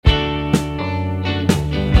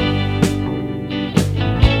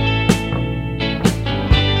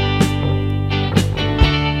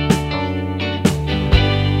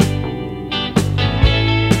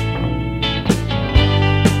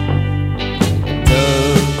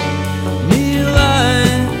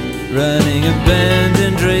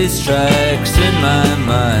racetracks in my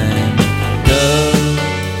mind. Dull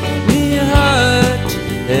me heart,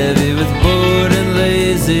 heavy with bored and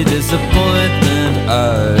lazy disappointment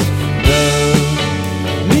art.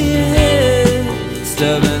 Dull me head,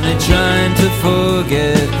 stubbornly trying to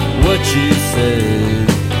forget what you said.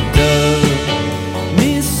 Dull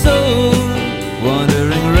me soul,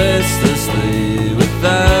 wandering restlessly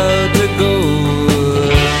without a goal.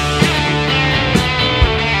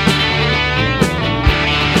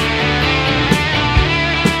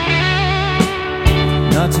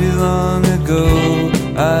 Not too long ago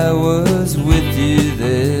I was with you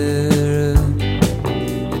there.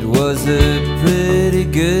 It was a pretty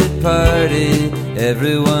good party,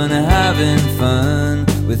 everyone having fun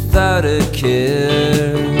without a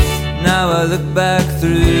care. Now I look back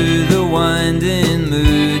through the winding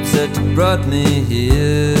moods that brought me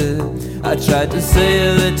here. I tried to say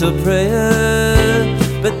a little prayer,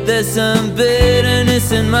 but there's some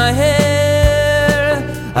bitterness in my hair.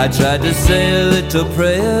 I tried to say a little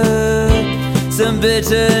prayer, some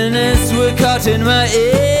bitterness were caught in my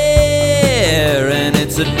ear. And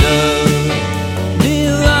it's a dusty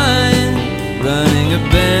line, running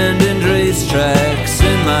abandoned racetracks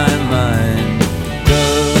in my mind.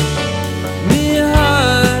 Me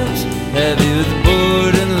heart, heavy with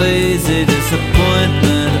bored and lazy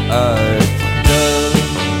disappointment art.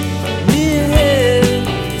 Me head,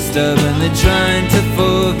 stubbornly trying to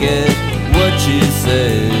forget what you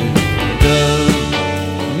said.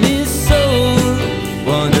 Me soul,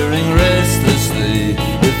 wandering restlessly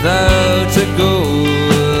without a goal.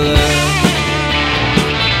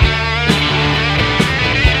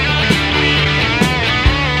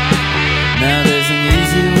 Now there's an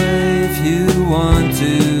easy way if you want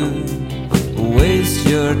to waste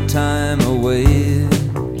your time away.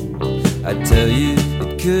 I tell you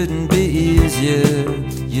it couldn't be easier.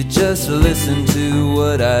 You just listen to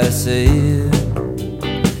what I say.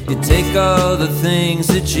 You take all the things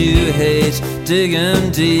that you hate, dig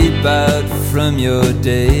them deep out from your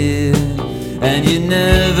day, and you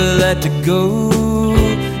never let it go.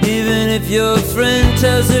 Even if your friend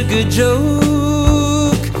tells a good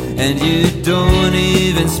joke, and you don't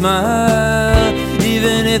even smile,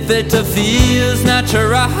 even if it feels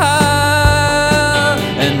natural.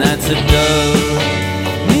 And that's a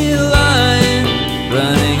dusty line,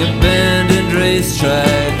 running abandoned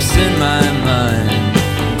racetracks in my mind.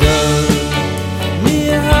 Me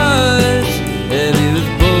heart, heavy with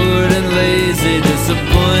bored and lazy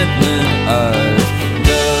disappointment art.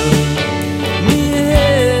 Me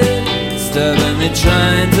head, stubbornly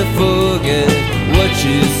trying to forget what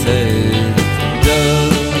you said.